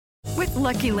With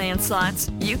Lucky Land Slots,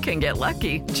 you can get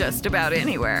lucky just about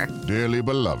anywhere. Dearly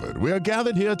beloved, we are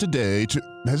gathered here today to...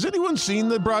 Has anyone seen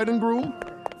the bride and groom?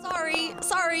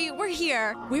 Sorry, we're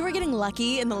here. We were getting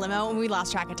lucky in the limo and we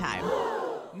lost track of time.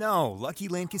 No, Lucky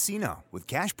Land Casino, with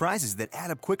cash prizes that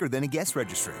add up quicker than a guest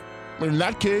registry. In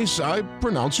that case, I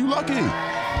pronounce you lucky.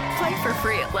 Play for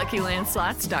free at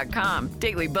LuckyLandSlots.com.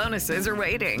 Daily bonuses are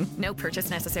waiting. No purchase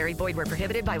necessary. Void where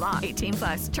prohibited by law.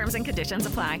 18+. Terms and conditions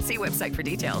apply. See website for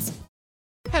details.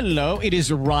 Hello, it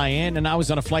is Ryan, and I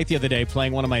was on a flight the other day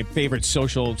playing one of my favorite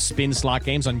social spin slot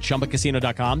games on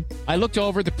ChumbaCasino.com. I looked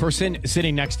over at the person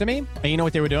sitting next to me, and you know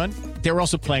what they were doing? They were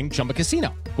also playing Chumba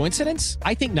Casino. Coincidence?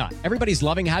 I think not. Everybody's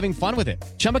loving having fun with it.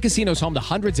 Chumba Casino is home to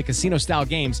hundreds of casino-style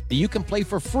games that you can play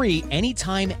for free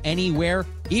anytime, anywhere,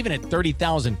 even at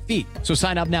 30,000 feet. So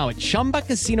sign up now at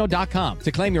ChumbaCasino.com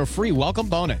to claim your free welcome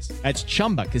bonus. That's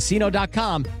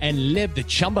ChumbaCasino.com and live the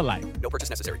Chumba life. No purchase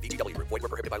necessary. VGW. Void where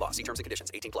prohibited by law. See terms and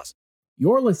conditions. 18+.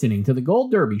 You're listening to The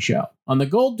Gold Derby Show on the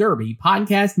Gold Derby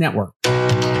Podcast Network.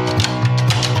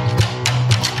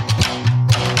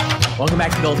 Welcome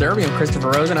back to Gold Derby. I'm Christopher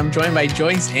Rosen. I'm joined by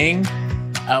Joyce Ng.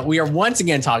 We are once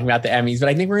again talking about the Emmys, but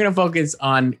I think we're going to focus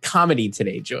on comedy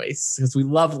today, Joyce, because we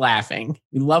love laughing.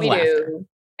 We laughter. Do.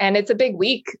 And it's a big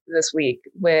week this week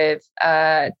with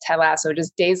Ted Lasso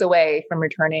just days away from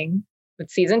returning with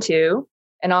season 2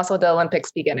 and also the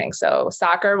Olympics beginning. So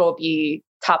soccer will be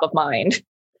top of mind.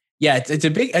 Yeah, it's a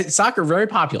big soccer, very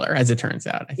popular as it turns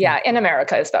out. Yeah, in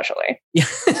America especially. Yeah.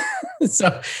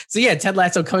 So yeah, Ted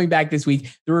Lasso coming back this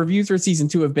week. The reviews for season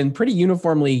 2 have been pretty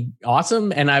uniformly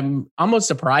awesome, and I'm almost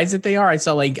surprised that they are. I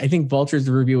saw I think Vulture's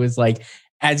review was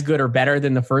as good or better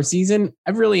than the first season.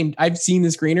 I've seen the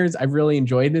screeners. I've really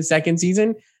enjoyed the second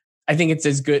season. I think it's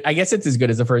as good. I guess it's as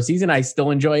good as the first season. I still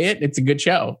enjoy it. It's a good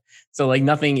show. So it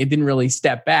didn't really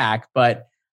step back, but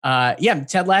yeah,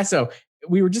 Ted Lasso.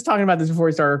 We were just talking about this before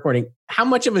we started recording. How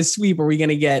much of a sweep are we going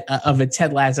to get of a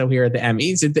Ted Lasso here at the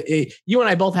Emmys? You and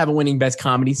I both have a winning best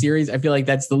comedy series. I feel like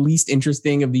that's the least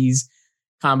interesting of these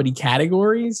comedy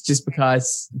categories, just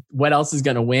because what else is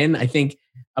going to win? I think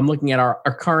I'm looking at our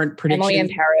current prediction. Emily in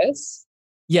Paris.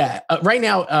 Yeah, right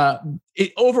now,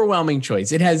 overwhelming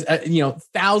choice. It has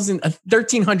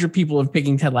 1,300 people have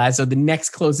picking Ted Lasso. The next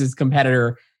closest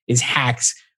competitor is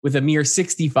Hacks with a mere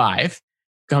 65.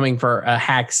 Coming for a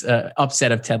Hacks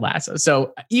upset of Ted Lasso.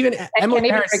 So even Emily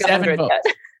Paris, 7 votes.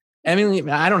 Emily,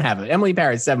 I don't have it. Emily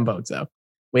Paris, 7 votes though.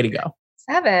 Way to go.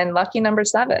 7, lucky number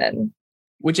 7.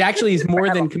 Which actually is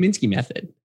more than Kaminsky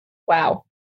Method. Wow.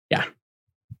 Yeah.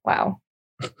 Wow.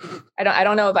 I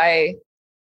don't know if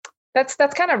that's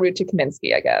kind of rude to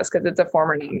Kaminsky, I guess, because it's a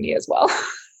former nominee as well.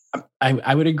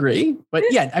 I would agree. But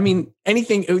yeah, I mean,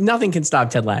 nothing can stop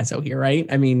Ted Lasso here, right?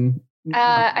 I mean,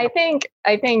 I think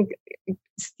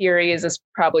series is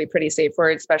probably pretty safe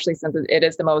for it, especially since it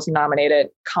is the most nominated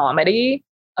comedy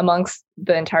amongst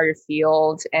the entire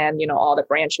field, and all the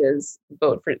branches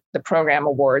vote for the program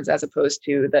awards as opposed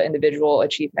to the individual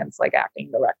achievements like acting,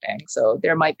 directing. So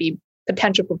there might be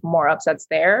potential for more upsets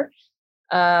there.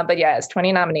 But yeah, it's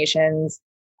 20 nominations.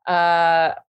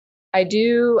 I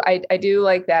do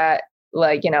like that.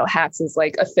 Hacks is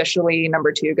officially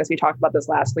number 2, because we talked about this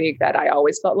last week, that I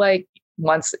always felt like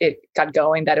once it got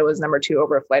going that it was number 2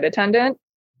 over a flight attendant,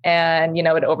 and it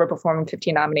overperformed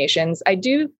 15 nominations. I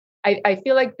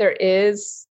feel like there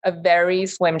is a very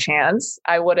slim chance,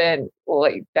 I wouldn't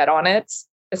bet on it,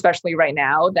 especially right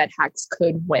now, that Hacks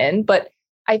could win. But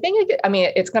I think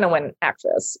it's going to win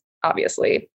actress.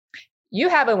 Obviously, you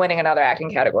have it winning another acting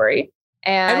category.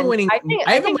 And I have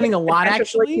it winning a lot,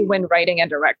 actually. You win writing and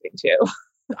directing too.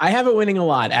 I have it winning a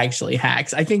lot, actually,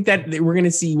 Hacks. I think that we're going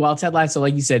to see, while Ted Lasso,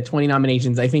 like you said, 20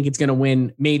 nominations, I think it's going to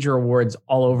win major awards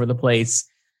all over the place.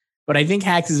 But I think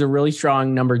Hacks is a really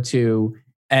strong number 2.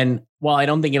 And while I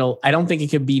don't think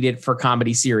it could beat it for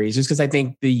comedy series, just because I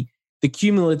think the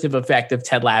cumulative effect of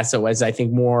Ted Lasso is, I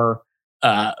think, more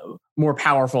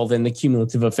powerful than the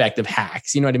cumulative effect of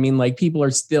Hacks. You know what I mean? People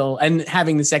are still, and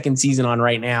having the second season on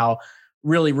right now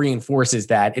really reinforces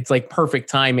that. It's perfect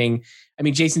timing. I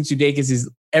mean, Jason Sudeikis is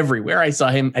everywhere. I saw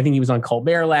him. I think he was on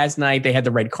Colbert last night. They had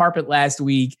the red carpet last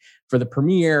week for the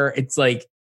premiere. It's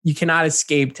you cannot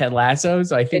escape Ted Lasso.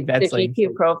 So I think that's the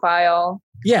GQ profile.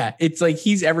 Yeah. It's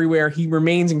he's everywhere. He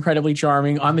remains incredibly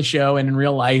charming on the show and in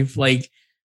real life.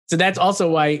 So that's also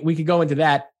why we could go into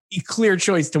that. Clear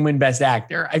choice to win Best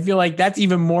Actor. I feel like that's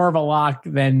even more of a lock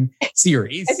than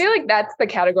series. I feel like that's the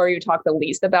category you talk the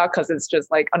least about, because it's just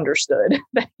understood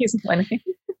that he's winning.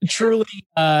 Truly,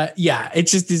 yeah. It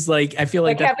just is I feel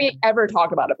like have we ever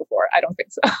talked about it before? I don't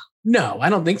think so. No, I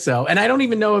don't think so. And I don't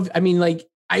even know if,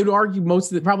 I would argue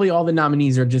probably all the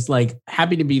nominees are just like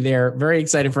happy to be there, very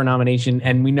excited for a nomination.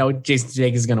 And we know Jason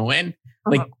Sudeikis is going to win,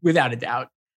 like without a doubt.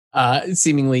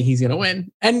 Seemingly he's going to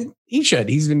win, and he should.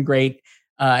 He's been great.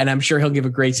 And I'm sure he'll give a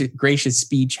gracious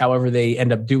speech, however they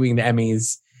end up doing the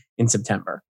Emmys in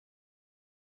September.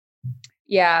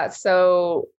 Yeah.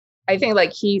 So I think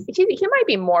like he might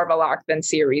be more of a lock than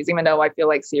series, even though I feel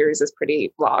like series is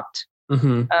pretty locked.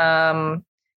 Mm-hmm.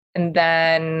 And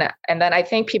then I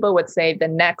think people would say the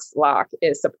next lock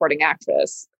is supporting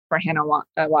actress for Hannah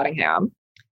Waddingham,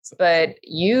 but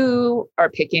you are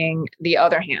picking the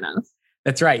other Hannah.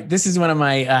 That's right. This is one of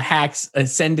my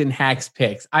Ascendant Hacks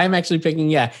picks. I'm actually picking,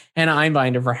 Hannah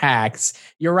Einbinder for Hacks.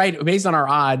 You're right. Based on our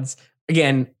odds,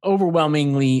 again,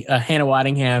 overwhelmingly, Hannah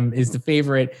Waddingham is the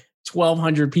favorite.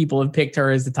 1,200 people have picked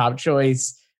her as the top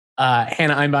choice.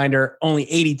 Hannah Einbinder, only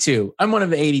 82. I'm one of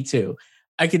the 82.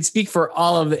 I could speak for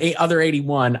all of the other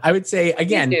 81. I would say,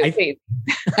 again, I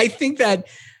think that,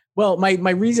 well,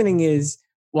 my reasoning is,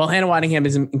 well, Hannah Waddingham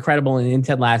is incredible in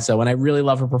Ted Lasso, and I really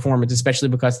love her performance, especially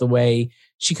because the way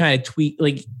she kind of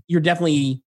like,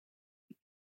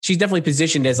 she's definitely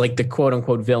positioned as like the quote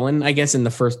unquote villain, I guess, in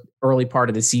the first early part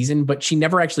of the season, but she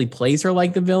never actually plays her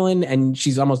like the villain, and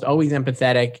she's almost always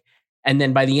empathetic. And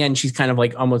then by the end, she's kind of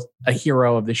like almost a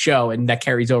hero of the show, and that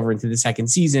carries over into the second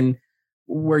season,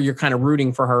 where you're kind of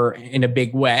rooting for her in a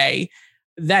big way.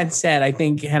 That said, I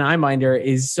think Hannah Einbinder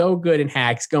is so good in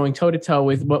Hacks, going toe to toe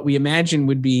with what we imagine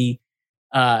would be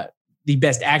the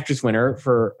Best Actress winner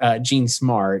for Jean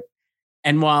Smart.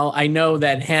 And while I know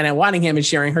that Hannah Waddingham is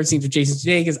sharing her scenes with Jason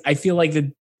Sudeikis, I feel like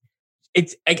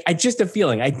I just a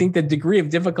feeling. I think the degree of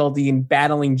difficulty in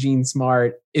battling Jean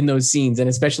Smart in those scenes, and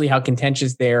especially how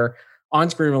contentious their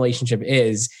on-screen relationship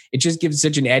is, it just gives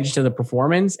such an edge to the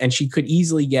performance. And she could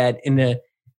easily get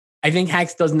I think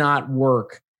Hacks does not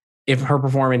work if her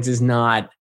performance is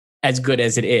not as good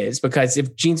as it is, because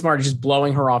if Jean Smart is just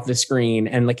blowing her off the screen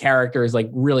and the character is like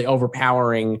really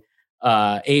overpowering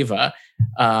Ava,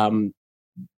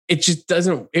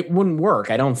 it wouldn't work,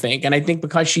 I don't think. And I think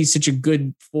because she's such a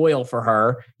good foil for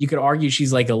her, you could argue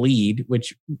she's like a lead,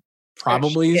 which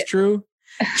probably is true.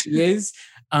 She is.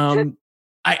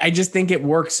 I just think it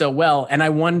works so well. And I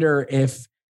wonder if,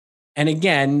 and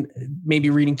again, maybe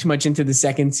reading too much into the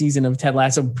second season of Ted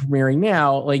Lasso premiering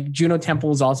now, like Juno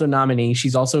Temple is also a nominee.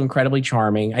 She's also incredibly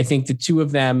charming. I think the two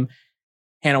of them,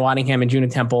 Hannah Waddingham and Juno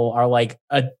Temple, are like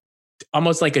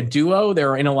almost like a duo.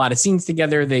 They're in a lot of scenes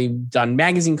together. They've done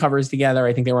magazine covers together.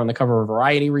 I think they were on the cover of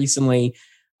Variety recently.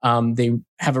 They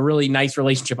have a really nice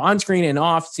relationship on screen and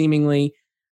off, seemingly.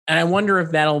 And I wonder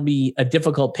if that'll be a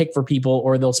difficult pick for people,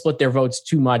 or they'll split their votes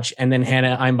too much. And then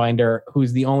Hannah Einbinder,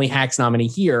 who's the only Hacks nominee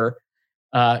here,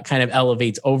 kind of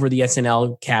elevates over the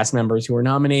SNL cast members who are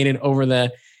nominated, over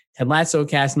the Ted Lasso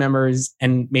cast members,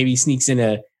 and maybe sneaks in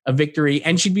a victory.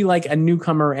 And she'd be like a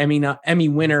newcomer Emmy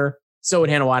winner. So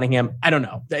would Hannah Waddingham. I don't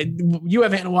know. You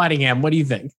have Hannah Waddingham. What do you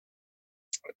think?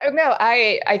 No,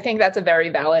 I think that's a very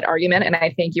valid argument. And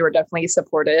I think you were definitely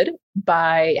supported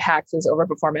by Hacks'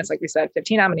 overperformance. Like we said,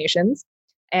 15 nominations.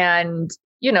 And,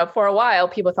 for a while,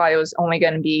 people thought it was only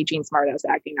going to be Jean Smart as the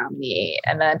acting nominee.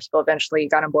 And then people eventually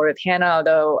got on board with Hannah,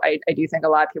 although I do think a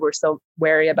lot of people were still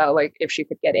wary about like if she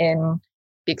could get in,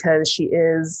 because she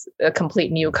is a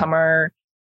complete newcomer.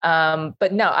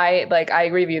 But no, I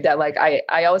agree with you that like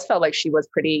I always felt like she was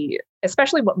pretty,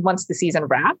 especially once the season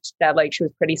wrapped, that like she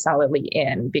was pretty solidly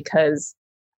in, because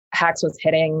Hacks was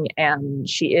hitting, and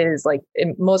she is like,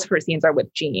 most of her scenes are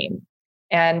with Jean.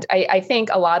 And I think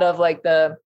a lot of like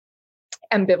the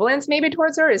ambivalence maybe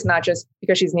towards her is not just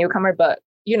because she's a newcomer, but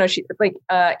she like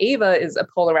Ava is a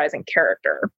polarizing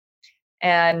character,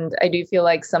 and I do feel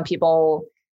like some people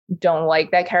don't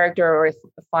like that character or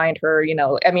find her,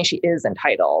 she is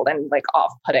entitled and like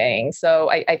off-putting. So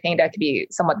I think that could be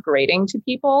somewhat grating to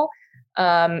people.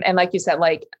 And like you said,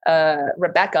 like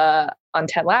Rebecca on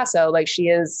Ted Lasso, like she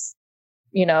is,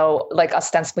 like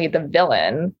ostensibly the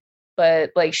villain,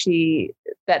 but like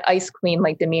that Ice Queen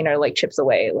like demeanor like chips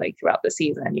away like throughout the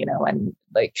season, and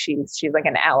like she's like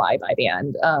an ally by the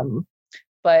end.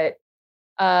 But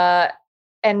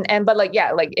like,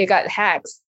 yeah, like it got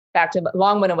Hacks back to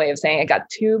long-winded way of saying it got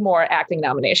 2 more acting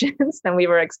nominations than we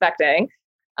were expecting,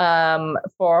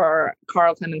 for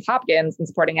Carl Clemens Hopkins in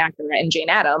supporting actor, and Jane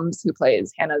Addams, who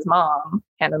plays Hannah's mom,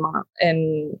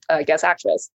 and guest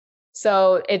actress.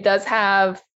 So it does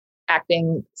have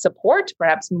acting support,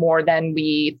 perhaps more than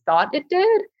we thought it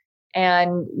did.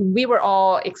 And we were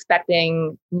all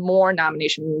expecting more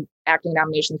acting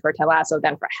nominations for Ted Lasso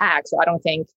than for Hack. So I don't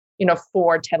think,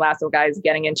 4 Ted Lasso guys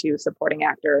getting into supporting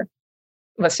actor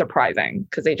was surprising,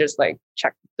 because they just like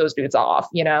checked those dudes off,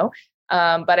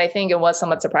 But I think it was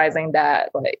somewhat surprising that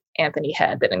like Anthony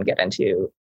Head didn't get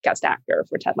into guest actor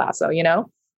for Ted Lasso, you know?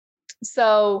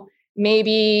 So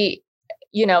maybe,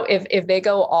 you know, if they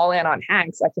go all in on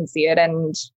Hanks, I can see it.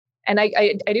 And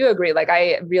I do agree. Like,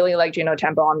 I really like Juno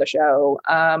Temple on the show.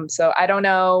 So I don't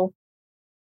know,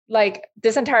 like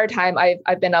this entire time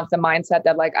I've been of the mindset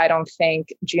that like, I don't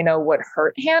think Juno would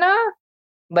hurt Hannah.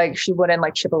 Like she wouldn't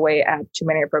like chip away at too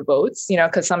many of her votes, you know,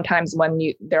 because sometimes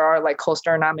when there are like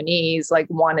co-star nominees, like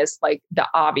one is like the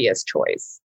obvious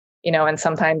choice, you know, and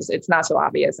sometimes it's not so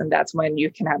obvious. And that's when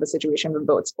you can have a situation with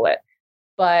vote split.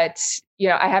 But, you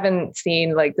know, I haven't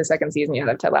seen like the second season yet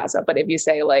of Ted Lasso, but if you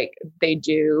say like they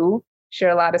do share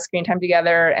a lot of screen time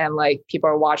together and like people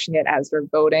are watching it as they're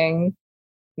voting,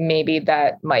 maybe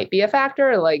that might be a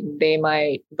factor. Like they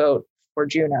might vote for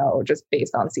Juno just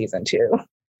based on season 2.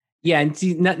 Yeah,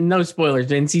 and no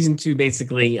spoilers. In season 2,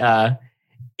 basically,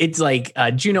 it's like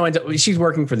Juno ends up, she's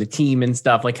working for the team and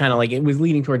stuff. Like kind of like it was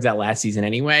leading towards that last season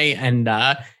anyway, and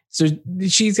so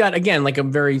she's got again like a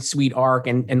very sweet arc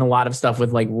and a lot of stuff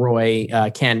with like Roy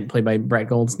Kent, played by Brett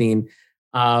Goldstein.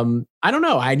 I don't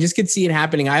know. I just could see it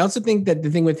happening. I also think that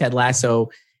the thing with Ted Lasso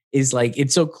is like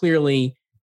it's so clearly.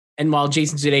 And while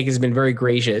Jason Sudeikis has been very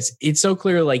gracious, it's so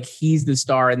clear like he's the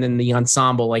star, and then the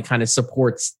ensemble like kind of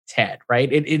supports Ted, right?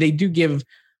 They do give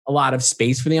a lot of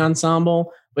space for the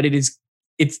ensemble, but it's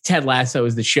Ted Lasso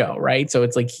is the show, right? So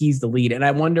it's like he's the lead, and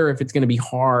I wonder if it's going to be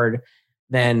hard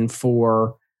then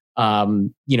for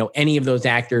you know, any of those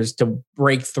actors to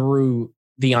break through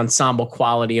the ensemble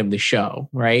quality of the show,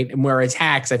 right? And whereas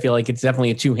Hacks, I feel like it's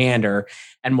definitely a two-hander,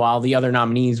 and while the other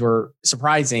nominees were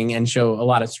surprising and show a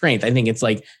lot of strength, I think it's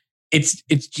like. It's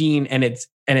Gene and it's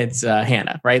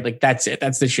Hannah, right? Like that's it.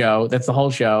 That's the show. That's the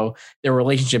whole show. Their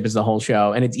relationship is the whole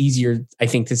show. And it's easier, I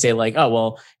think, to say like, oh,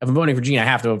 well, if I'm voting for Gene, I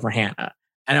have to vote for Hannah.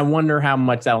 And I wonder how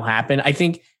much that'll happen. I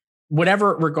think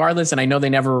whatever, regardless, and I know they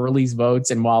never release votes.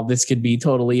 And while this could be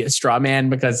totally a straw man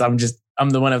because I'm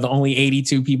the one of the only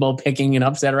 82 people picking an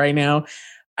upset right now.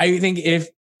 I think if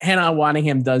Hannah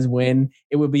Waddingham does win,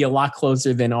 it would be a lot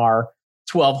closer than our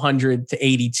 1,200 to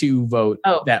 82 vote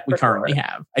that we currently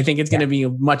have. I think it's going to be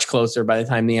much closer by the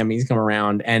time the Emmys come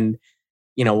around, and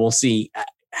you know we'll see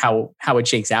how it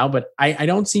shakes out. But I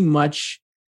don't see much.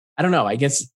 I don't know. I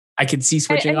guess I could see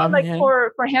switching off. Like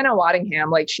for Hannah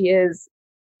Waddingham, like she is,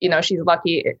 you know, she's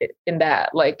lucky in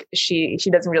that like she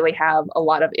doesn't really have a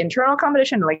lot of internal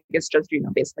competition. Like it's just, you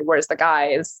know, basically, whereas the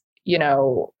guys, you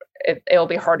know, it'll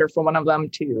be harder for one of them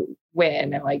to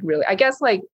win. And like really, I guess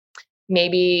like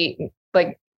maybe.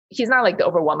 Like he's not like the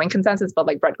overwhelming consensus, but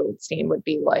like Brett Goldstein would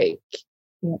be like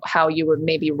how you would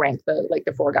maybe rank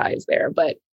the 4 guys there.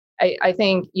 But I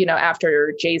think, you know,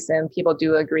 after Jason, people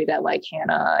do agree that like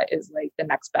Hannah is like the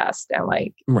next best, and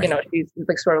like, right. You know, she's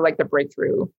like sort of like the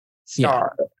breakthrough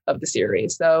star of the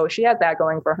series. So she has that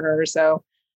going for her. So,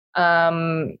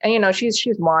 and you know, she's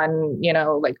won, you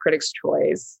know, like Critics'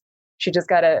 Choice. She just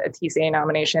got a TCA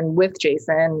nomination with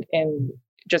Jason in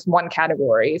just one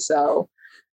category. So,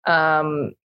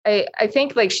 I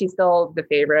think like she's still the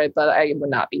favorite, but I would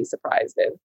not be surprised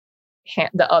if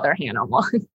the other Hannah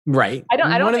won. Right. I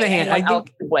don't think anyone else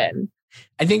could win.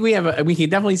 I think we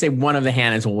can definitely say one of the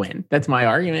Hannahs will win. That's my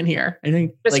argument here. I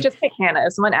think just pick Hannah.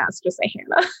 If someone asks, just say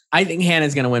Hannah. I think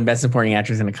Hannah's going to win Best Supporting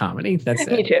Actress in a Comedy. That's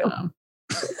Me too.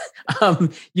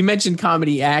 You mentioned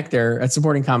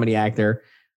supporting comedy actor.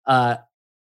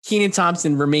 Kenan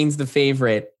Thompson remains the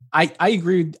favorite. I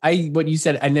agree with what you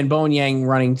said, and then Bowen Yang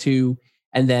running 2,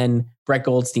 and then Brett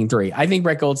Goldstein 3. I think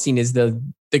Brett Goldstein is the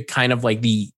kind of like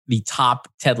the top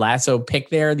Ted Lasso pick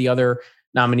there. The other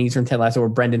nominees from Ted Lasso were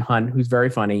Brendan Hunt, who's very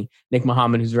funny, Nick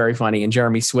Mohammed, who's very funny, and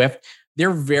Jeremy Swift.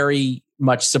 They're very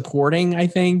much supporting, I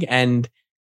think, and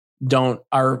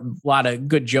are a lot of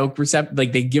good joke receptive.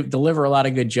 Like they deliver a lot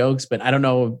of good jokes, but I don't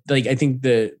know. Like I think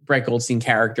the Brett Goldstein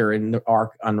character in the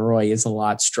arc on Roy is a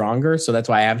lot stronger, so that's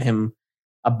why I have him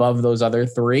above those other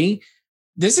 3.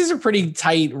 This is a pretty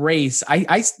tight race.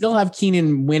 I still have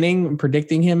Kenan winning and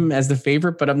predicting him as the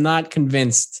favorite, but I'm not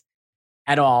convinced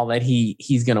at all that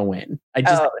he's going to win.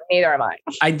 Neither am I.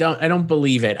 I don't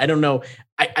believe it. I don't know.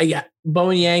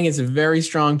 Bowen Yang is a very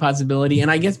strong possibility. And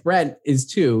I guess Brett is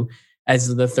too,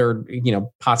 as the third, you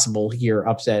know, possible here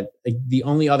upset. Like the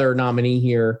only other nominee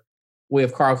here, we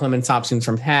have Carl Clemens Hobson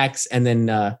from Hacks, and then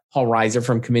Paul Reiser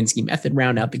from Kaminsky Method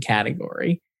round out the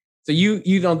category. So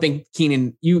you don't think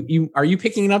Kenan, are you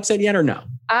picking an upset yet or no?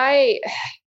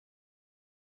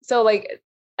 So like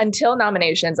until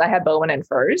nominations, I had Bowen in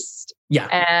first. Yeah.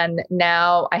 And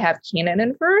now I have Kenan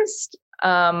in first.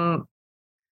 Partially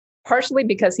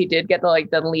because he did get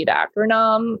the lead actor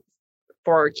nom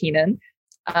for Kenan.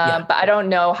 But I don't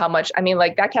know how much. I mean,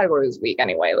 like that category was weak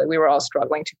anyway. Like we were all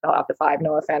struggling to fill out the 5.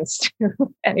 No offense to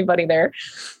anybody there,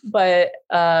 but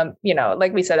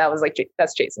like we said, that was like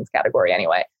that's Jason's category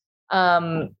anyway.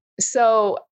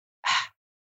 So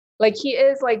like he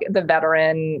is like the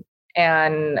veteran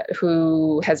and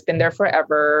who has been there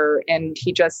forever, and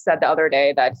he just said the other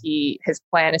day that his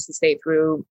plan is to stay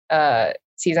through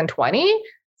season 20.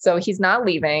 So he's not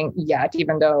leaving yet,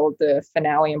 even though the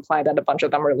finale implied that a bunch of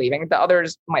them are leaving. The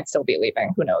others might still be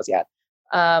leaving. Who knows yet?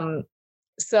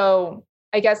 So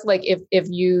I guess like if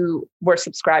you were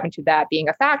subscribing to that being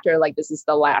a factor, like this is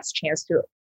the last chance to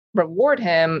reward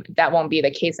him, that won't be the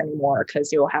case anymore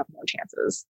because you'll have no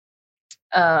chances.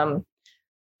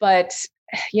 But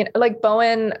like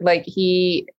Bowen, like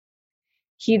he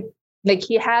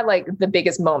had like the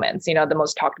biggest moments, the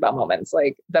most talked about moments,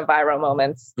 like the viral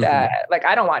moments that like,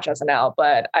 I don't watch SNL,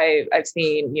 but I've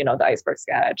seen, the iceberg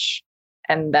sketch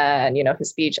and then, his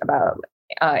speech about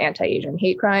anti-Asian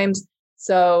hate crimes.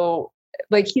 So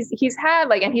like he's had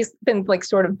like, and he's been like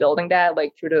sort of building that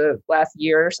like through the last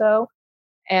year or so.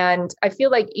 And I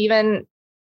feel like even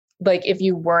like if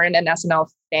you weren't an SNL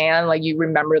fan, like you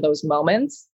remember those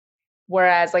moments.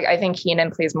 Whereas like I think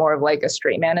Kenan plays more of like a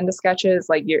straight man in the sketches.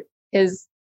 Like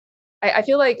I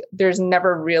feel like there's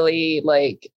never really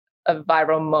like a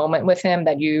viral moment with him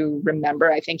that you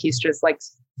remember. I think he's just like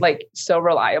so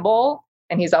reliable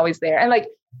and he's always there. And like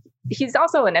he's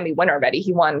also an Emmy winner already.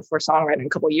 He won for songwriting a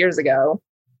couple of years ago,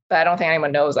 but I don't think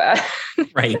anyone knows that.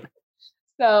 Right.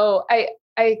 So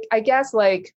I guess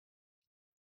like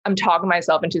I'm talking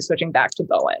myself into switching back to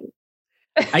Bowen.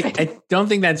 I don't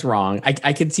think that's wrong.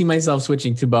 I could see myself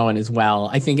switching to Bowen as well.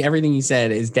 I think everything you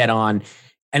said is dead on.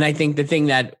 And I think the thing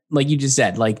that, like you just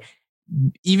said, like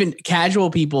even casual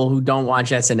people who don't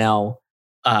watch SNL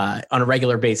on a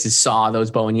regular basis saw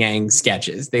those Bowen Yang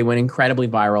sketches. They went incredibly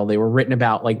viral. They were written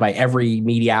about like by every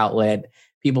media outlet.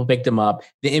 People picked them up.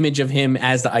 The image of him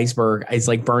as the iceberg is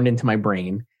like burned into my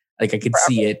brain. Like I could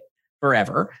see it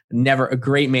forever. Never a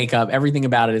great makeup. Everything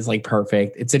about it is like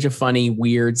perfect. It's such a funny,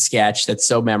 weird sketch that's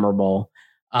so memorable.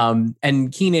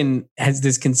 And Kenan has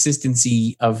this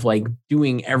consistency of like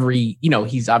doing every,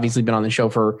 he's obviously been on the show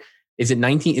for, is it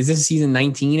 19? Is this season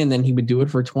 19? And then he would do it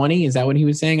for 20. Is that what he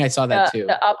was saying? I saw that too.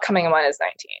 The upcoming one is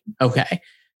 19. Okay.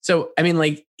 So, I mean,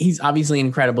 like he's obviously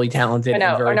incredibly talented.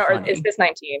 Or is this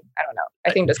 19? I don't know.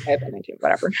 I think this might have been 19,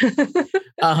 whatever.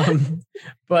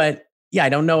 But yeah, I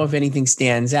don't know if anything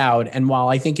stands out. And while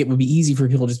I think it would be easy for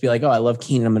people to just be like, oh, I love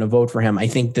Kenan, I'm going to vote for him. I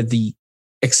think that the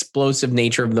explosive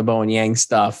nature of the Bowen Yang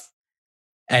stuff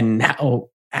and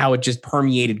how it just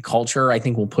permeated culture, I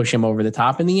think will push him over the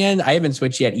top in the end. I haven't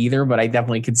switched yet either, but I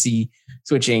definitely could see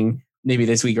switching maybe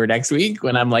this week or next week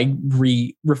when I'm like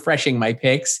refreshing my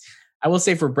picks. I will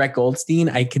say for Brett Goldstein,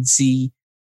 I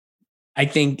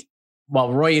think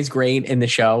while Roy is great in the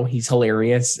show, he's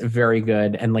hilarious, very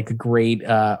good, and like a great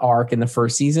arc in the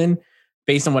first season.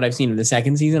 Based on what I've seen in the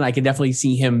second season, I could definitely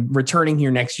see him returning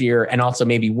here next year and also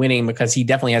maybe winning because he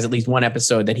definitely has at least one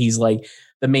episode that he's like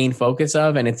the main focus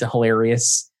of. And it's a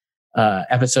hilarious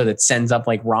episode that sends up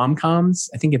like rom-coms.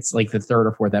 I think it's like the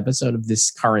 3rd or 4th episode of this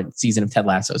current season of Ted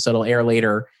Lasso. So it'll air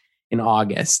later in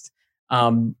August.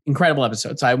 Incredible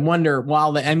episode. So I wonder,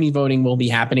 while the Emmy voting will be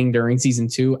happening during season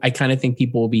 2, I kind of think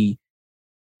people will be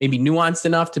maybe nuanced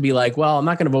enough to be like, well, I'm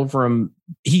not going to vote for him.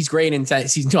 He's great in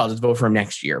season 2. I'll just vote for him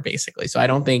next year, basically. So I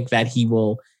don't think that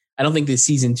I don't think the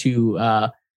season 2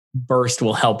 burst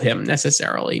will help him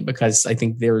necessarily because I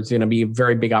think there's going to be a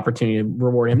very big opportunity to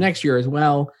reward him next year as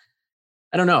well.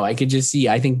 I don't know. I could just see,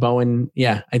 I think Bowen,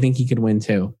 I think he could win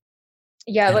too.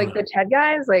 Yeah. Like the Ted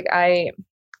guys, like I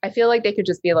feel like they could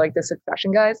just be like the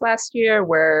Succession guys last year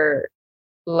where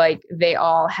like they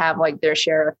all have like their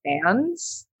share of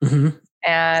fans. Mm-hmm.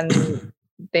 And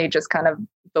they just kind of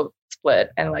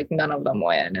split and like none of them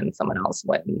win and someone else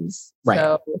wins. Right.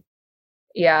 So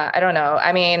yeah, I don't know.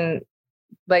 I mean,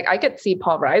 like I could see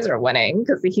Paul Reiser winning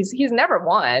because he's never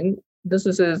won. This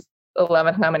is his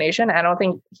 11th nomination. I don't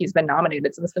think he's been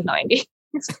nominated since the 90s.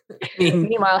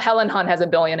 Meanwhile, Helen Hunt has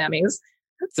 1 billion Emmys.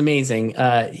 It's amazing.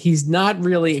 He's not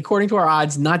really, according to our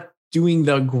odds, not doing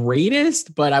the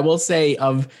greatest, but I will say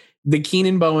of the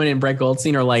Kenan, Bowen, and Brett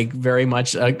Goldstein are like very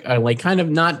much like kind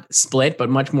of not split, but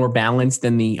much more balanced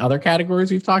than the other categories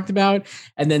we've talked about.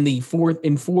 And then the fourth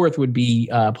would be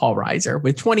Paul Reiser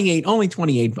with only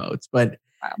 28 votes, but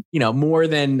more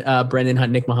than Brendan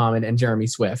Hunt, Nick Mohammed, and Jeremy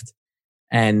Swift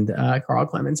and Carl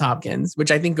Clemens Hopkins, which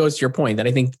I think goes to your point that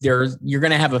I think you're going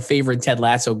to have a favorite Ted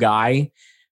Lasso guy,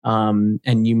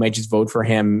 and you might just vote for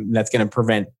him. That's going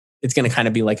to it's going to kind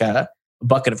of be like a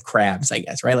bucket of crabs, I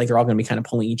guess, right? Like they're all going to be kind of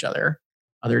pulling each other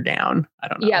other down. I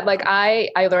don't know. Yeah, like I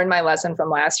learned my lesson from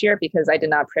last year because I did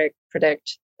not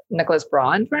predict Nicholas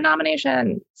Braun for a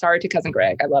nomination. Sorry to cousin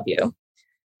Greg, I love you.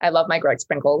 I love my Greg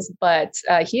Sprinkles, but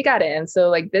he got in. So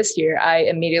like this year, I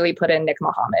immediately put in Nick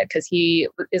Mohammed because he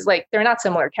is like, they're not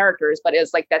similar characters, but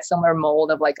it's like that similar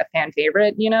mold of like a fan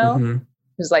favorite, you know,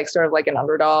 who's like sort of like an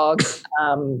underdog. So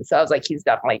I was like, he's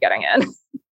definitely getting in.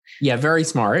 Yeah, very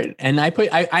smart. And I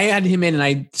had him in and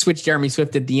I switched Jeremy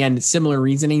Swift at the end. Similar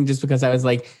reasoning, just because I was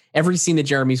like, every scene that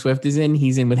Jeremy Swift is in,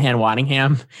 he's in with Hannah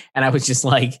Waddingham. And I was just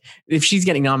like, if she's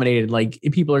getting nominated, like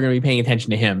people are going to be paying attention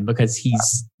to him because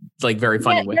he's like very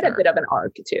funny with her. He had a bit of an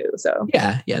arc too. So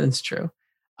yeah, that's true.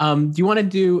 Do you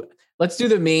want to let's do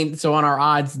the main. So on our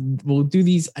odds, we'll do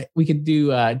these. We could do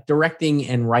directing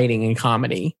and writing and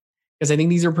comedy, because I think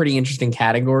these are pretty interesting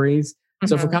categories.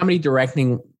 So for comedy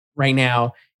directing right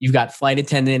now, you've got Flight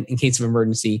Attendant, In Case of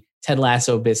Emergency, Ted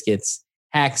Lasso, Biscuits,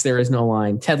 Hacks, There Is No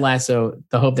Line, Ted Lasso,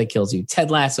 The Hope That Kills You,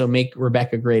 Ted Lasso, Make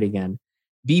Rebecca Great Again,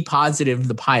 Be Positive,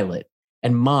 the pilot,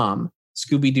 and Mom,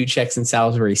 Scooby-Doo Checks and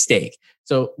Salisbury Steak.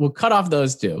 So we'll cut off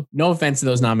those two. No offense to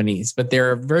those nominees, but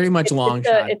they're very much long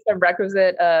shot. It's a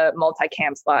requisite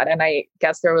multi-cam slot, and I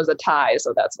guess there was a tie,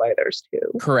 so that's why there's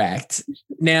two. Correct.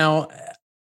 Now,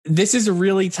 this is a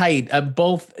really tight.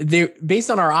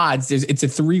 Based on our odds, it's a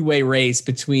three-way race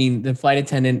between the Flight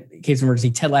Attendant, In Case of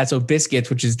Emergency, Ted Lasso, Biscuits,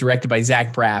 which is directed by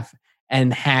Zach Braff,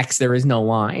 and Hacks, There Is No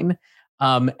Line.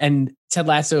 And Ted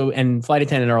Lasso and Flight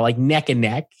Attendant are like neck and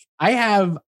neck. I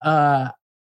have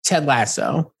Ted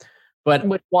Lasso, but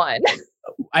which one?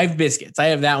 I have Biscuits. I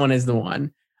have that one as the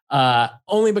one.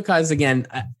 Only because, again,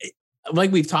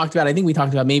 like we've talked about, I think we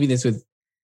talked about maybe this with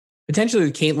potentially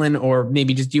with Caitlin or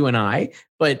maybe just you and I,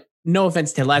 but no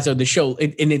offense to Ted Lasso, the show,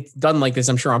 and it's done like this,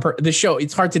 I'm sure the show,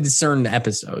 it's hard to discern the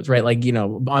episodes, right? Like, you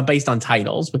know, based on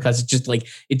titles, because it's just like,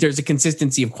 there's a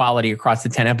consistency of quality across the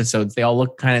 10 episodes. They all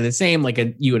look kind of the same, like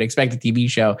you would expect a TV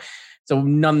show. So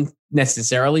none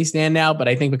necessarily stand out, but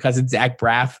I think because it's Zach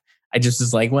Braff, I just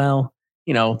was like, well,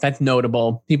 you know, that's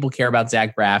notable. People care about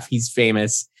Zach Braff. He's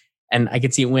famous, and I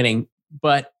could see it winning.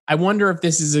 But I wonder if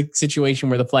this is a situation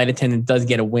where the Flight Attendant does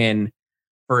get a win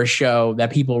for a show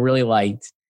that people really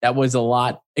liked, that was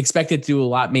expected to do a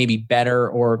lot maybe better,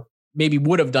 or maybe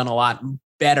would have done a lot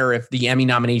better if the Emmy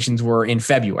nominations were in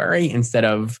February instead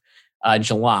of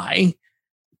July.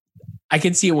 I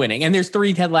could see it winning. And there's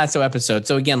 3 Ted Lasso episodes.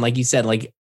 So again, like you said,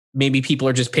 like maybe people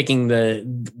are just picking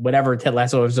the whatever Ted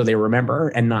Lasso episode they remember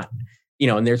and not, you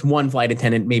know, and there's one Flight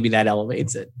Attendant, maybe that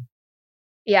elevates it.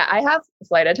 Yeah, I have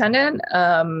Flight Attendant,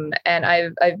 and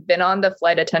I've been on the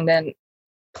Flight Attendant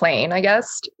plane, I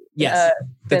guess. Yes,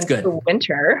 that's good. The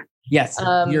winter. Yes,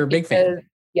 you're a big fan.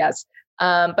 Yes,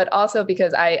 but also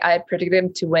because I predicted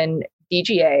him to win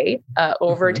DGA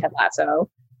over Ted Lasso,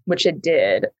 which it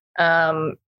did.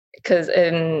 Because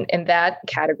in that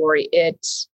category,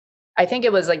 I think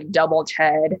it was like double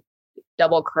Ted,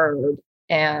 double Curb,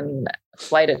 and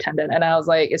Flight Attendant, and I was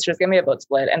like, it's just gonna be a vote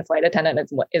split, and Flight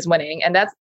Attendant is winning, and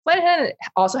that's Flight Attendant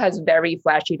also has very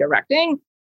flashy directing,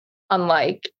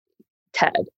 unlike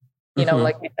Ted. You know,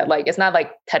 like it's not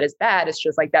like Ted is bad. It's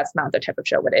just like that's not the type of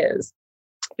show it is.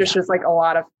 There's just like a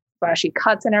lot of flashy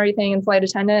cuts and everything in Flight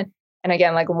Attendant, and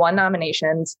again, like 1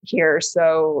 nominations here,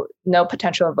 so no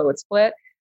potential vote split.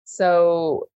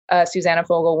 So Susanna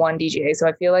Fogel won DGA, so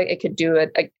I feel like it could do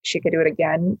it. Like, she could do it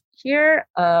again here.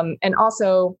 And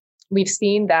also, we've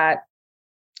seen that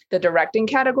the directing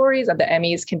categories of the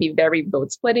Emmys can be very vote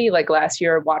splitty. Like last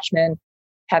year, Watchmen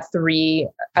had 3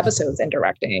 episodes in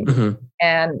directing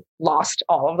and lost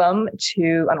all of them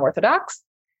to Unorthodox.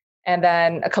 And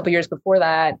then a couple years before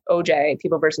that, OJ,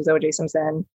 People versus OJ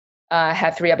Simpson,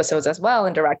 had 3 episodes as well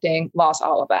in directing, lost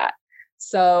all of that.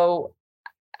 So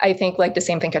I think like the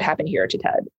same thing could happen here to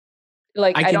Ted.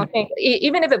 Like, I don't think,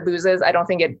 even if it loses, I don't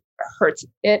think it hurts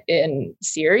it in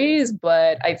series,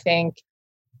 but I think,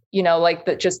 you know, like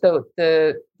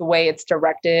the way it's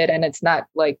directed, and it's not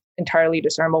like entirely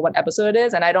discernible what episode it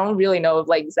is. And I don't really know if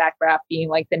like Zach Braff being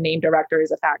like the name director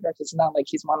is a factor. It's not like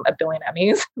he's won a billion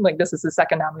Emmys. Like this is his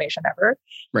 2nd nomination ever.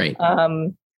 Right.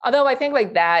 Although I think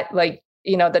like that, like,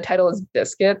 you know, the title is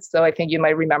Biscuits. So I think you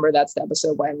might remember that's the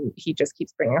episode when he just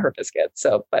keeps bringing her biscuits.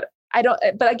 So, but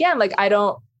again, like, I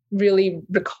don't really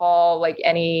recall like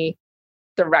any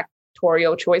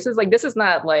directorial choices. Like this is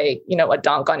not like, you know, a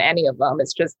dunk on any of them.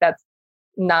 It's just, that's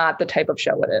not the type of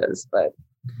show it is. But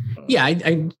yeah,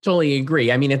 I totally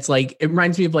agree. I mean, it's like, it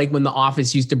reminds me of like when The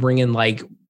Office used to bring in like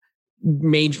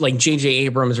major, like J.J.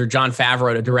 Abrams or Jon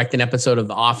Favreau to direct an episode of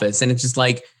The Office. And it's just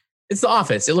like, it's The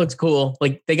Office. It looks cool.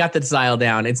 Like they got the style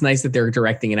down. It's nice that they're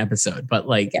directing an episode, but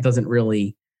like it doesn't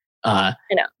really I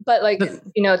know, but like,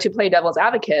 to play devil's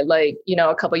advocate, like,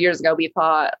 a couple of years ago, we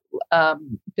thought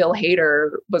Bill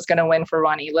Hader was going to win for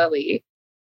Ronnie Lily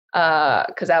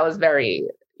because that was very,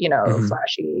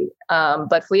 flashy.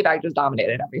 But Fleabag just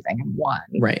dominated everything and won.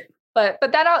 Right. But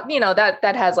that,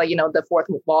 that has like, the fourth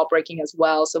wall breaking as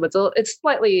well. So it's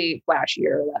slightly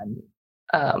flashier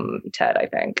than Ted, I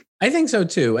think. I think so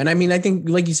too. And I mean, I think,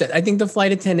 like you said, I think the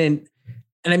flight attendant,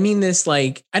 and I mean this,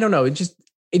 like, I don't know, it's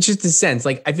just a sense.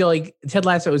 Like, I feel like Ted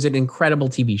Lasso is an incredible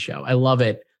TV show. I love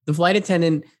it. The flight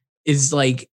attendant is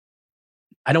like,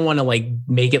 I don't want to like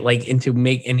make it like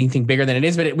make anything bigger than it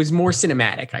is, but it was more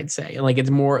cinematic, I'd say. Like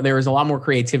there was a lot more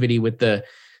creativity with the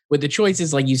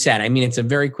choices, like you said. I mean, it's a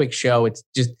very quick show. It's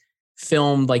just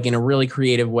filmed like in a really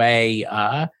creative way.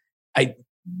 I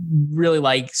really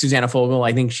like Susanna Fogel.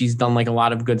 I think she's done like a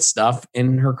lot of good stuff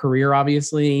in her career,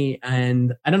 obviously.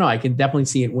 And I don't know, I could definitely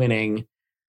see it winning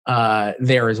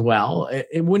there as well.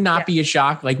 It would not be a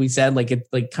shock, like we said, like it's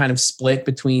like kind of split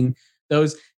between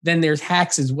those. Then there's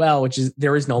Hacks as well, which is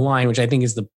There Is No Line, which I think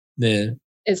is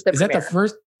is that the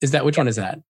first? Is that which one is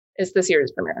that? It's the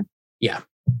series premiere. Yeah,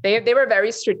 they were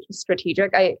very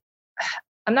strategic.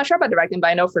 I'm not sure about directing, but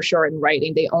I know for sure in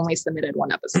writing they only submitted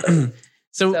one episode.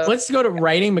 so let's go to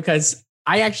writing, because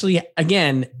I actually,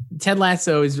 again, Ted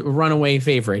Lasso is a runaway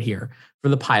favorite here for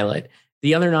the pilot.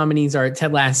 The other nominees are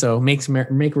Ted Lasso, Make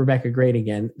Rebecca Great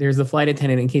Again. There's The Flight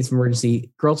Attendant in Case of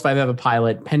Emergency, Girls 5 Have a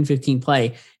Pilot, Pen 15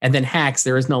 Play, and then Hacks,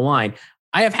 There Is No Line.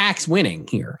 I have Hacks winning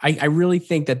here. I really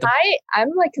think that I'm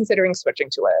like considering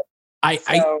switching to it.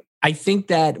 I think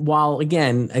that while,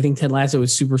 again, I think Ted Lasso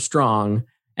is super strong,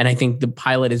 and I think the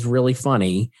pilot is really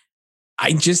funny,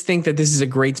 I just think that this is a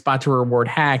great spot to reward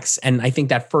Hacks. And I think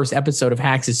that first episode of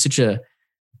Hacks is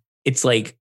it's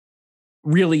like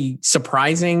really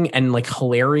surprising and like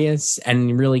hilarious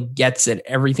and really gets at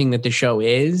everything that the show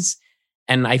is.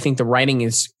 And I think the writing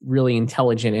is really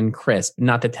intelligent and crisp.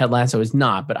 Not that Ted Lasso is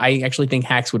not, but I actually think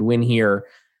Hacks would win here.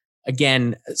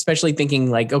 Again, especially thinking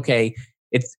like, okay,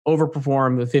 it's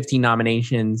overperformed with 15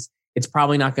 nominations. It's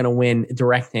probably not going to win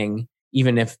directing,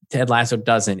 even if Ted Lasso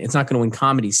doesn't. It's not going to win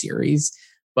comedy series,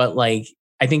 but like,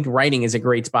 I think writing is a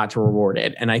great spot to reward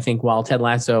it. And I think while Ted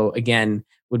Lasso, again,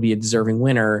 would be a deserving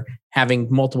winner, having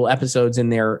multiple episodes in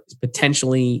there is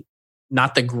potentially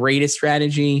not the greatest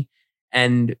strategy.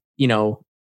 And,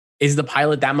 is the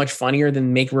pilot that much funnier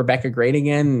than Make Rebecca Great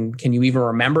Again? Can you even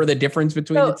remember the difference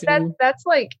between the two? That's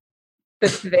like the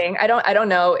thing. I don't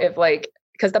know if like,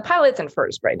 because the pilot's in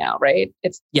first right now, right?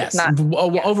 It's not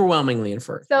overwhelmingly in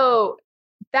first. So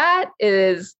that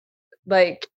is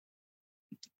like,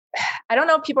 I don't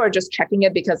know if people are just checking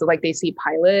it because like they see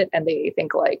pilot and they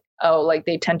think like, oh, like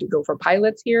they tend to go for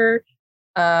pilots here.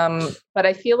 But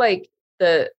I feel like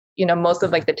most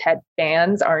of like the TED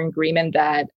fans are in agreement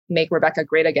that Make Rebecca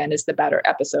Great Again is the better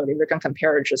episode. If you're going to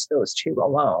compare just those two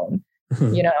alone,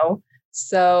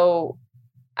 So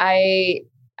I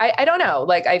don't know.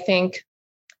 Like, I think,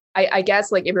 I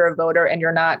guess like if you're a voter and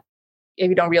if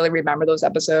you don't really remember those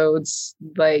episodes,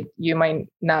 like you might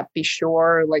not be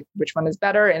sure like which one is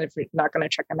better, and if you're not going to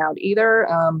check them out either.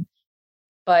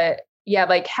 But yeah,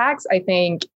 like Hacks, I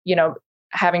think,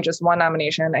 having just one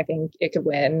nomination, I think it could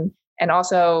win. And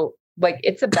also like,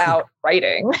 it's about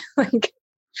writing, like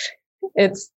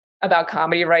it's about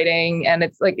comedy writing. And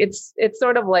it's like, it's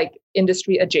sort of like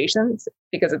industry adjacent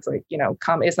because it's like,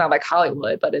 it's not like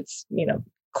Hollywood, but it's,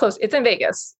 close. It's in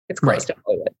Vegas. It's close to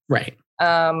Hollywood. Right.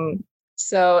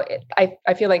 So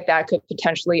I feel like that could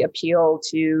potentially appeal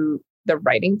to the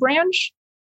writing branch.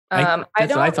 That's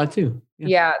what I thought too.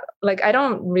 Yeah. Like, I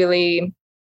don't really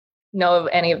know if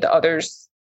any of the others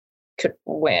could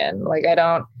win. Like,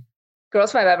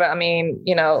 Girls 5 Ever, I mean,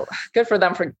 good for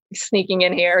them for sneaking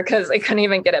in here because they couldn't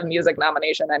even get a music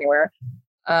nomination anywhere.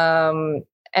 And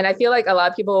I feel like a lot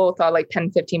of people thought like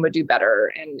Pen 15 would do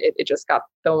better, and it just got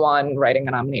the one writing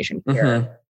a nomination here.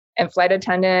 Mm-hmm. And Flight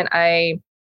Attendant, I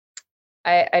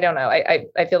don't know.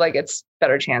 I feel like it's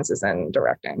better chances in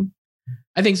directing.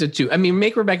 I think so too. I mean,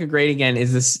 Make Rebecca Great Again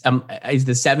is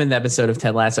the seventh episode of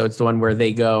Ted Lasso. It's the one where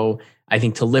they go, I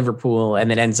think, to Liverpool,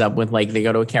 and it ends up with like they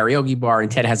go to a karaoke bar and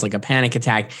Ted has like a panic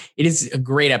attack. It is a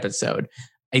great episode.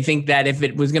 I think that if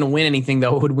it was going to win anything,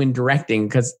 though, it would win directing,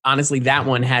 because honestly, that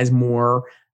one has more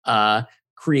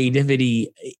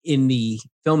creativity in the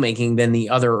filmmaking than the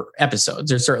other episodes.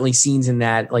 There's certainly scenes in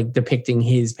that, like depicting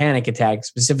his panic attack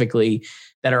specifically,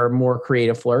 that are more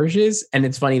creative flourishes. And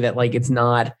it's funny that like it's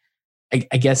not.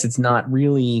 I guess it's not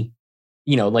really,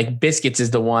 like Biscuits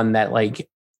is the one that like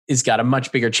is got a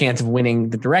much bigger chance of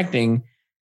winning the directing.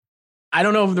 I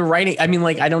don't know if the writing, I mean,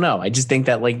 like, I don't know. I just think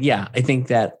that like, yeah, I think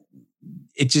that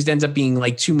it just ends up being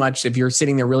like too much. If you're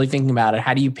sitting there really thinking about it,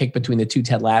 how do you pick between the two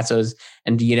Ted Lassos?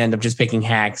 And do you end up just picking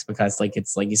Hacks because like,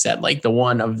 it's like you said, like the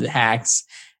one of the Hacks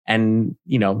and,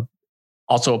 you know,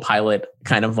 also a pilot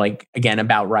kind of like, again,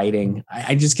 about writing.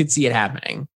 I just could see it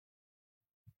happening.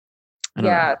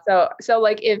 Yeah. So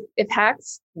like if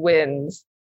Hacks wins,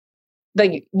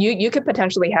 like you could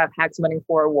potentially have Hacks winning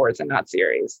 4 awards and not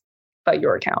series by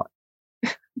your account.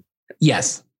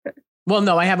 Yes. Well,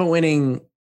 no, I have a winning.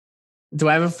 Do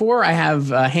I have a 4? I have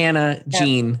Hannah,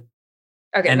 Jean.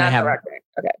 Okay, and not directing.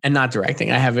 Okay. And not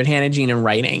directing. I have it Hannah, Jean, and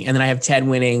writing. And then I have Ted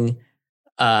winning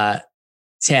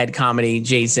Ted, comedy,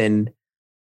 Jason,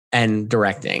 and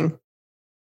directing.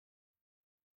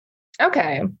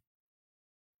 Okay.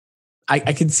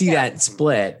 I could see that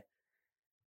split.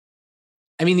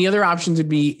 I mean, the other options would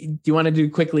be, do you want to do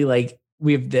quickly, like,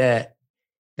 we have the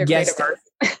guest.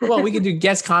 Well, we could do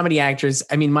guest comedy actress.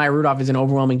 I mean, Maya Rudolph is an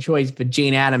overwhelming choice, but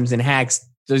Jane Addams and Hacks,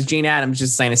 does Jane Addams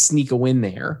just sign a sneak a win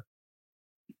there?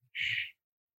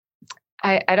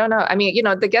 I don't know. I mean, you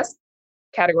know, the guest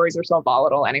categories are so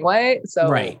volatile anyway. So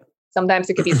right. Sometimes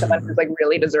it could be someone who's like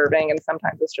really deserving, and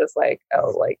sometimes it's just like,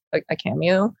 oh, like a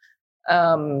cameo.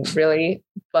 Really.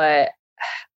 But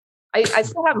I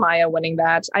still have Maya winning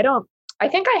that. I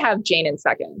think I have Jane in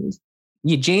second.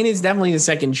 Yeah, Jane is definitely the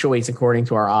second choice according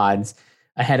to our odds,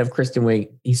 ahead of Kristen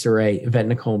Wiig, Issa Rae, Yvette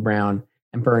Nicole Brown,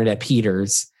 and Bernadette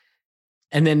Peters.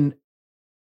 And then,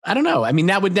 I don't know. I mean,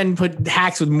 that would then put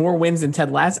Hacks with more wins than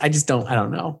Ted Lasso. I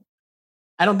don't know.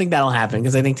 I don't think that'll happen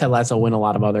because I think Ted Lasso will win a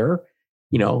lot of other,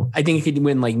 you know, I think it could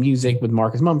win like music with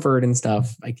Marcus Mumford and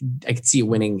stuff. I could see it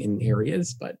winning in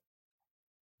areas, but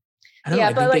I don't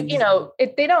know. But like, you know,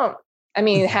 if they don't, I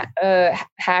mean,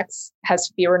 Hacks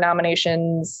has fewer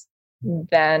nominations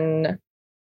than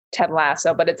Ted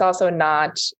Lasso, but it's also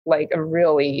not like a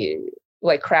really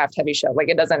like craft heavy show. Like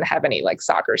it doesn't have any like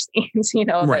soccer scenes, you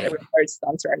know, right. that require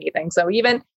stunts or anything. So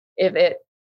even if it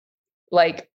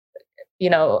like, you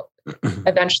know,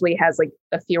 eventually has like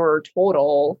a fewer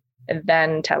total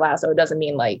than Ted Lasso, it doesn't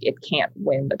mean like it can't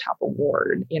win the top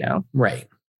award, you know? Right.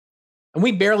 And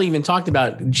we barely even talked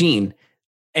about Jean.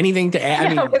 Anything to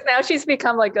add? Yeah, because now she's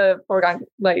become like a foregone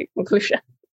like conclusion.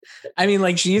 I mean,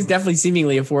 like she is definitely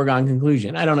seemingly a foregone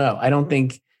conclusion. I don't know. I don't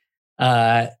think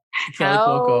how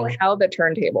the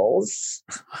turntables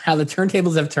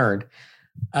have turned.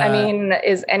 I mean,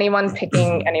 is anyone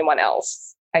picking anyone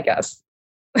else? I guess.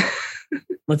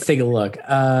 Let's take a look.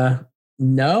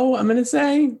 No, I'm gonna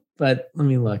say, but let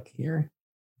me look here.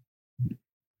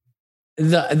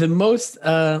 The most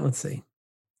let's see.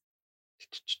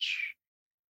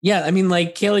 Yeah, I mean,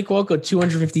 like Kaylee Cuoco,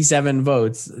 257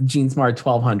 votes. Jean Smart,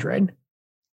 1,200.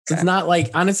 So it's not like,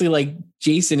 honestly, like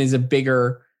Jason is a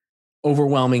bigger,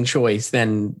 overwhelming choice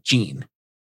than Jean.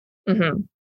 Mm-hmm.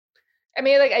 I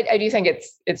mean, like I do think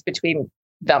it's between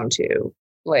them two.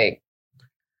 Like,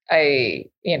 I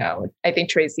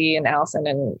think Tracy and Allison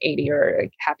and Adie are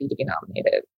like, happy to be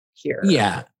nominated here.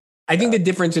 Yeah, I think the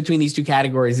difference between these two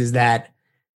categories is that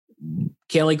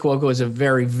Kaylee Cuoco is a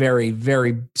very, very,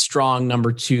 very strong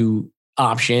number 2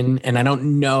 option. And I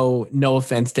don't know, no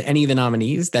offense to any of the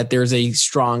nominees, that there's a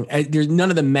strong, there's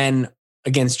none of the men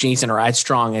against Jason are as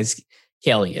strong as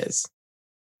Kaylee is.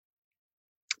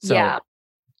 So, yeah.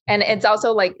 And it's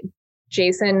also like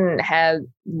Jason has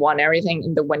won everything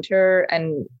in the winter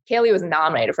and Kaylee was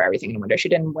nominated for everything in the winter. She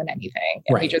didn't win anything.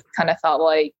 And we just kind of felt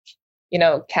like, you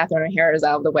know, Catherine O'Hara is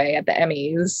out of the way at the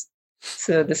Emmys.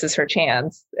 So this is her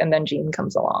chance. And then Jean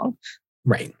comes along.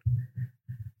 Right.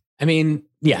 I mean,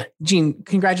 yeah, Jean,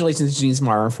 congratulations to Jean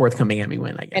Smart on her forthcoming Emmy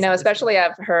win, I guess. I know, especially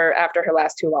after her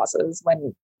last 2 losses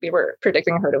when we were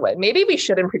predicting her to win. Maybe we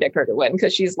shouldn't predict her to win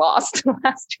because she's lost the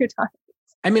last 2 times.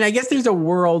 I mean, I guess there's a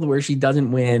world where she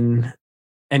doesn't win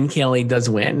and Kaylee does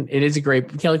win. It is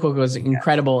Kaylee Cuoco is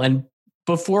incredible. And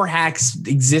before Hacks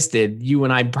existed, you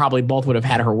and I probably both would have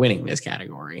had her winning this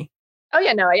category. Oh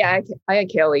yeah, no, yeah, I had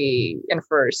Kaylee in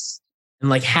first, and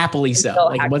like happily so.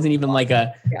 Like it wasn't even like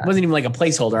a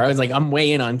placeholder. I was like, I'm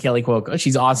way in on Kaylee Cuoco.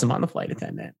 She's awesome on The Flight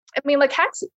Attendant. I mean, like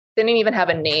Hacks didn't even have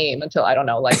a name until I don't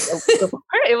know, like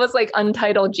it was like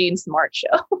Untitled Jean Smart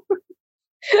Show.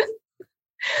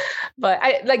 But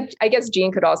I guess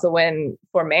Jean could also win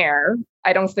for mayor.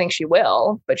 I don't think she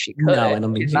will, but she could. No, I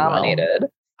don't think she's nominated.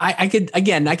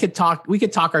 We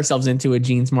could talk ourselves into a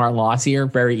Jean Smart loss here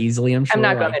very easily. I'm sure. I'm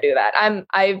not going to do that.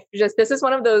 This is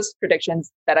one of those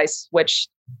predictions that I switched,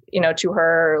 to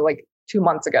her like 2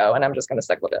 months ago, and I'm just going to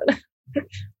stick with it.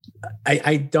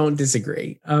 I don't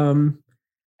disagree.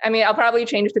 I mean, I'll probably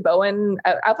change to Bowen.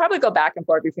 I'll probably go back and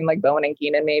forth between like Bowen and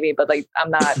Keenan maybe, but like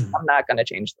I'm not going to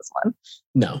change this one.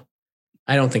 No,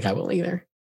 I don't think I will either.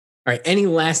 All right. Any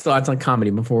last thoughts on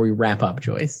comedy before we wrap up,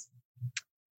 Joyce?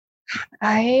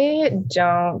 I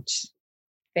don't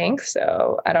think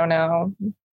so. I don't know.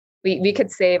 We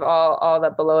could save all the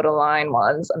below the line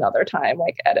ones another time,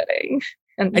 like editing.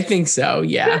 And I think so.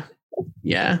 Yeah.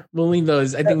 Yeah. We'll leave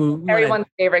those. I think everyone's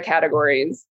favorite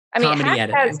categories. I mean, Comedy Hack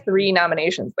editing. has 3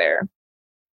 nominations there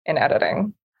in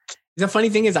editing. The funny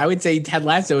thing is, I would say Ted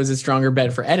Lasso is a stronger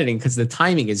bet for editing because the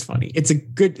timing is funny.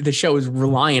 The show is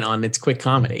reliant on its quick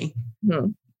comedy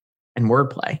and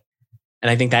wordplay. And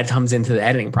I think that comes into the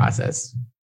editing process,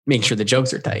 make sure the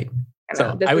jokes are tight.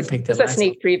 So I would pick Ted Lasso. This is a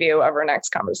sneak preview of our next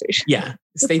conversation. Yeah.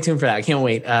 Stay tuned for that. I can't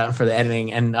wait for the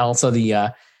editing and also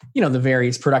the, the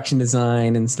various production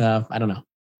design and stuff. I don't know.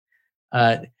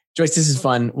 Joyce, this is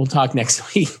fun. We'll talk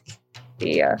next week.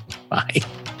 Yeah. Bye.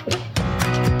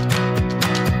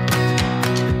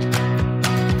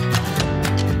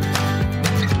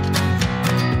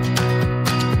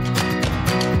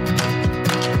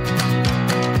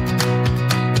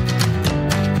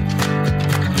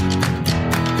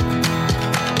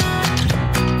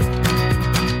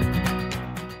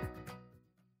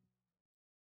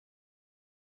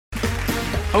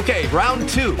 Okay, round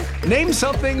 2. Name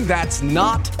something that's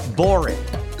not boring.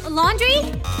 A laundry?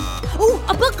 Ooh,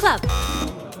 a book club.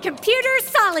 Computer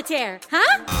solitaire,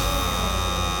 huh?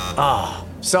 Ah,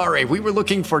 sorry, we were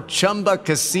looking for Chumba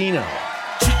Casino.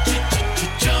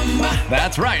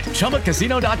 That's right,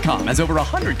 ChumbaCasino.com has over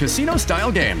 100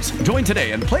 casino-style games. Join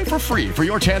today and play for free for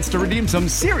your chance to redeem some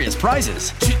serious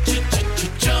prizes.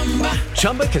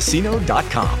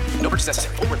 ChumbaCasino.com. No purchase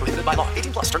necessary. Void where prohibited by law.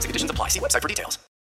 18+ terms and conditions apply. See website for details.